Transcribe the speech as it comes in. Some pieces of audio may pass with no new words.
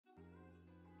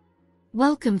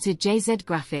Welcome to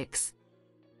jzgraphics.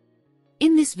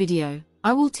 In this video,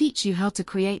 I will teach you how to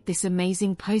create this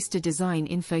amazing poster design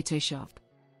in Photoshop.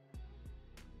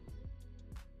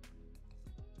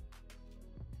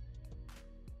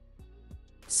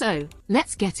 So,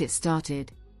 let's get it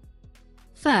started.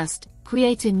 First,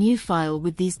 create a new file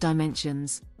with these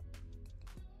dimensions.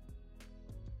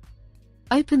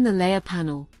 Open the Layer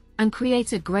panel, and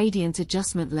create a gradient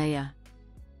adjustment layer.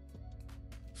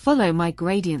 Follow my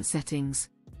gradient settings.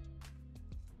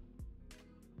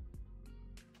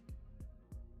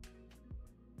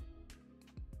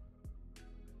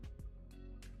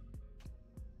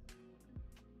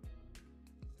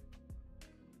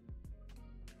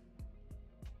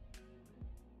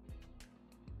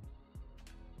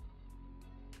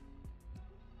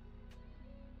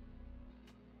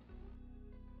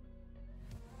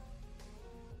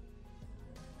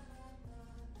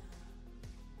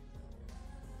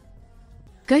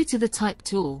 Go to the Type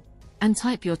tool, and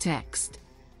type your text.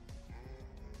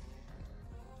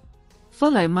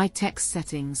 Follow my text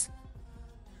settings.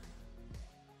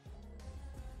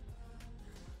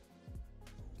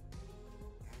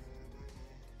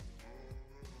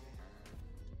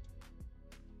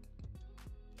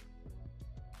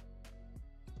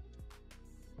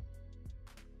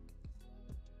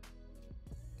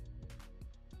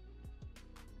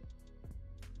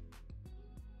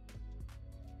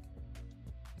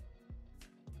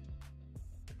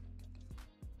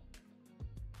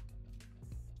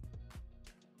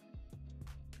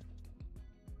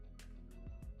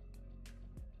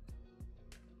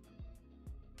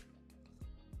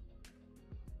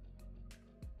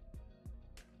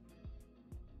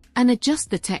 And adjust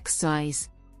the text size.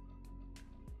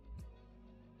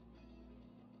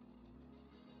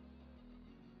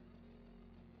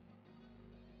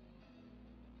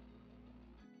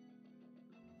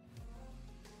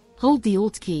 Hold the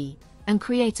Alt key, and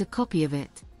create a copy of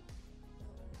it.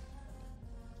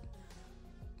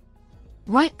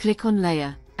 Right-click on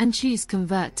Layer, and choose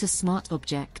Convert to Smart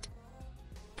Object.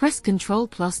 Press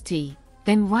Ctrl+T,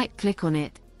 then right-click on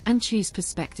it, and choose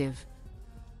Perspective.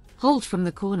 Hold from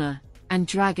the corner, and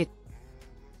drag it.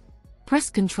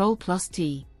 Press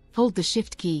Ctrl+T, hold the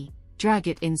Shift key, drag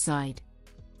it inside.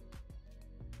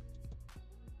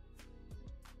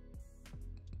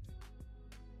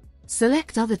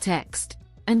 Select other text,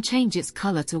 and change its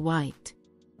color to white.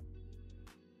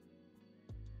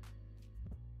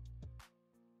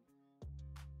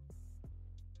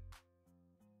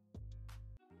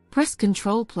 Press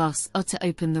Ctrl+R to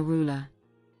open the ruler.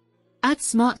 Add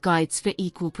smart guides for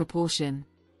equal proportion.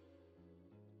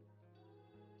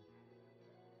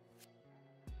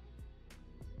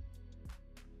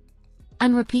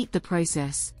 And repeat the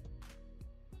process.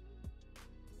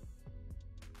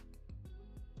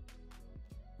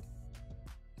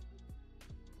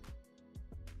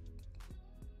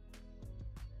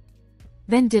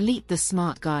 Then delete the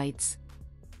smart guides.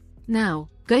 Now,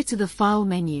 go to the File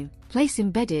menu, Place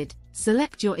Embedded,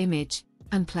 select your image,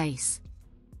 and place.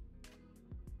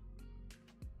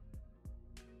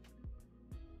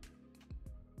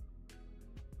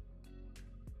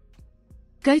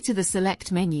 Go to the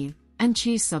Select menu, and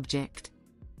choose Subject.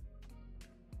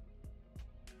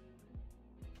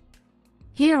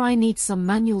 Here I need some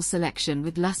manual selection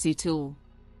with Lasso tool.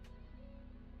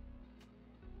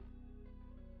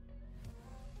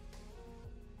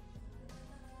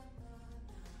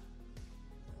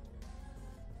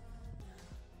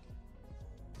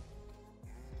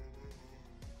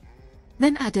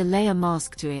 Then add a layer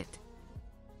mask to it.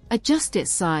 Adjust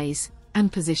its size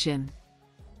and position.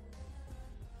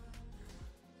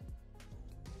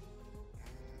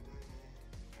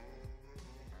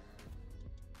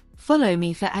 Follow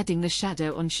me for adding the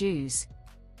shadow on shoes.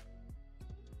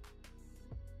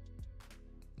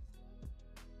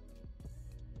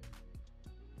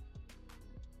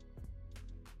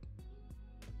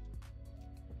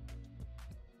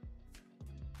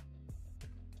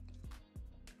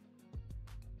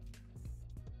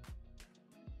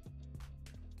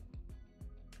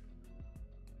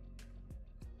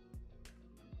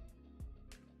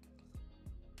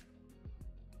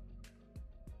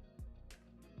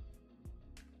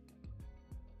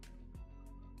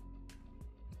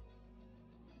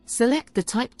 Select the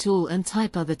Type tool and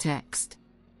type other text.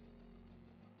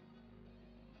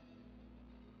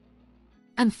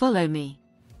 And follow me.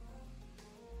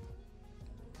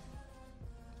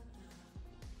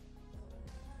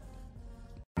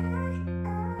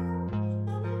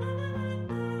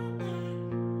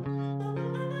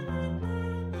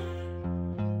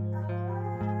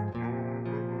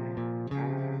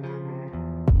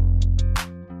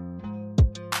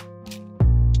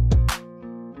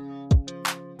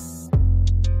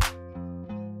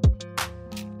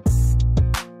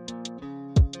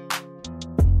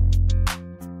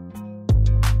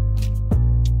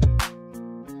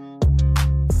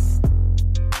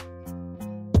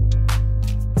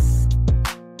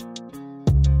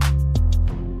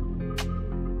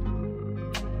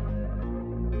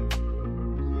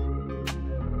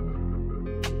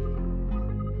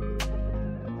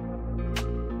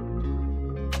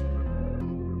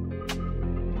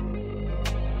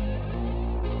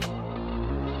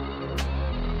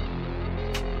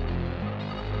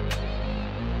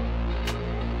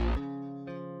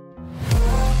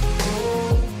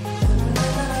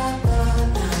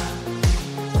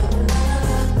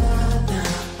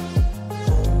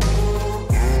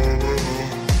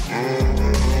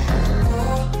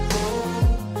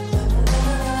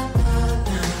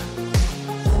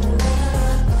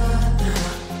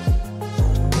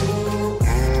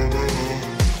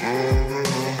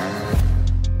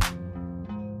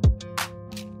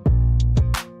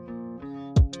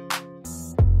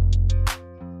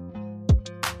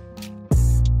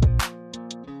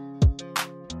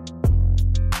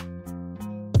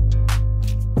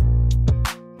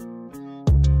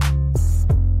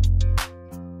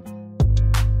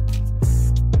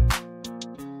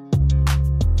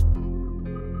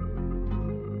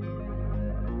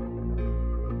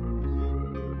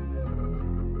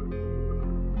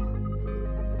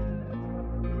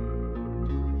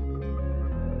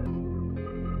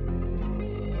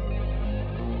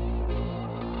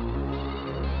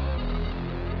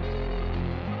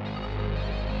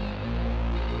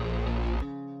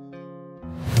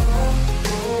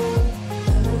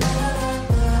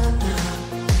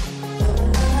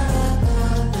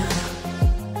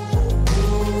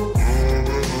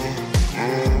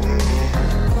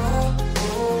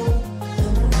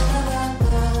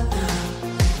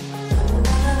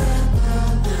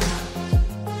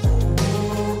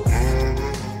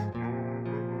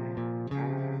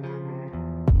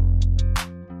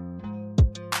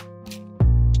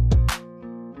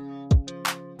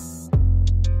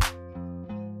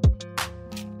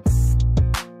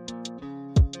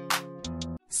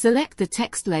 Select the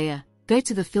text layer, go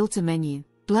to the Filter menu,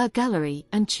 Blur Gallery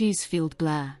and choose Field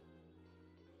Blur.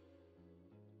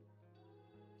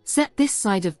 Set this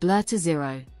side of blur to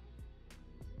 0.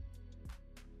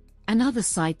 Another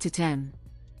side to 10.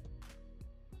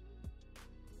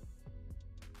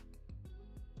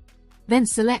 Then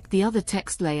select the other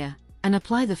text layer, and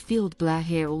apply the field blur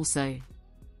here also.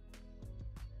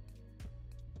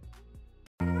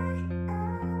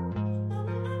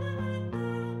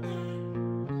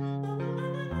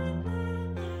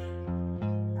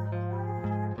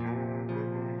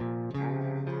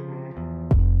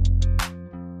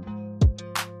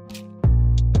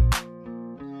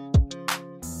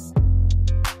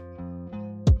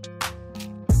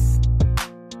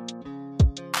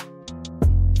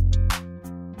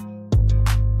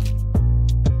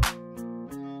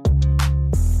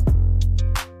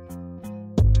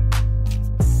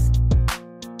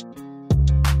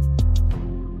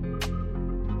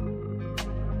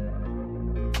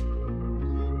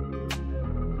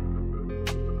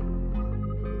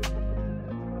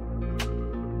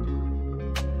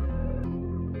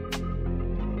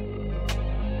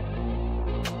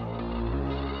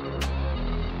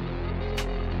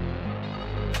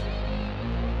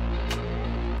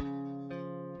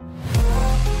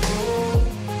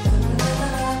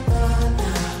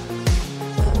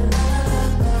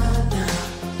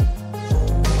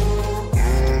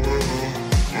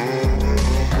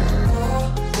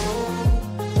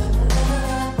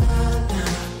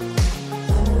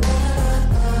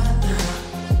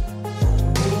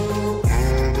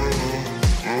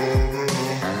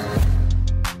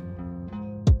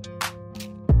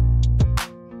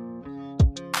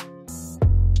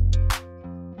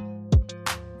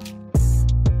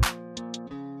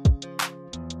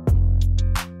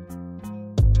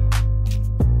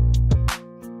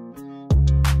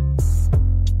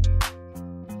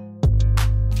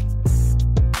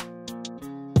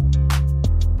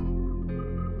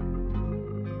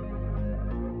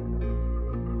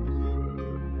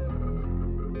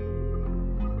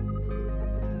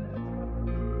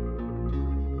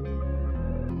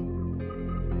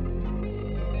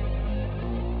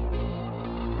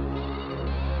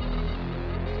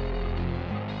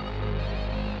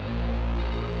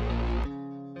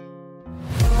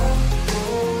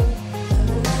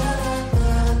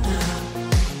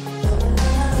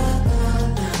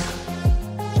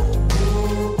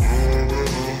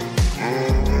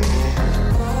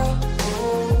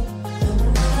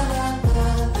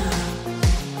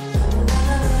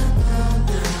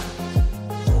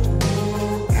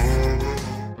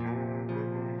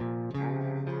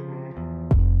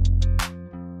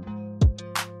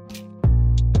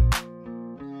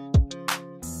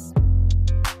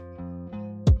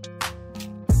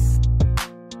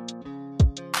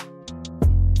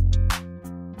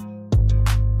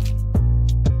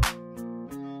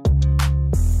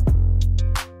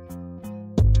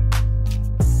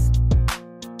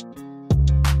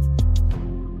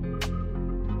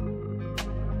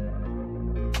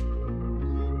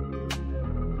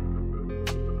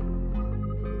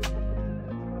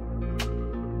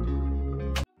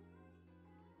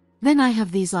 Then I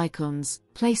have these icons,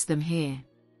 place them here.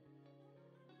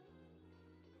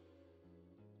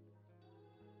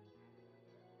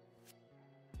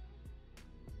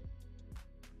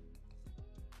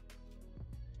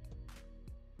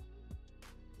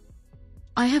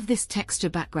 I have this texture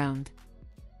background.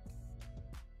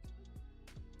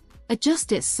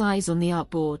 Adjust its size on the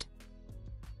artboard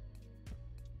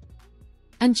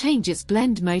and change its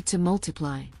blend mode to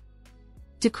multiply.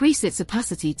 Decrease its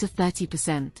opacity to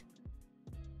 30%.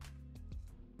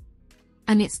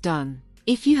 And it's done.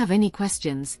 If you have any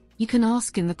questions, you can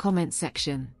ask in the comment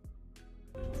section.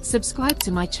 Subscribe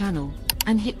to my channel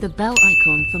and hit the bell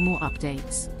icon for more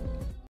updates.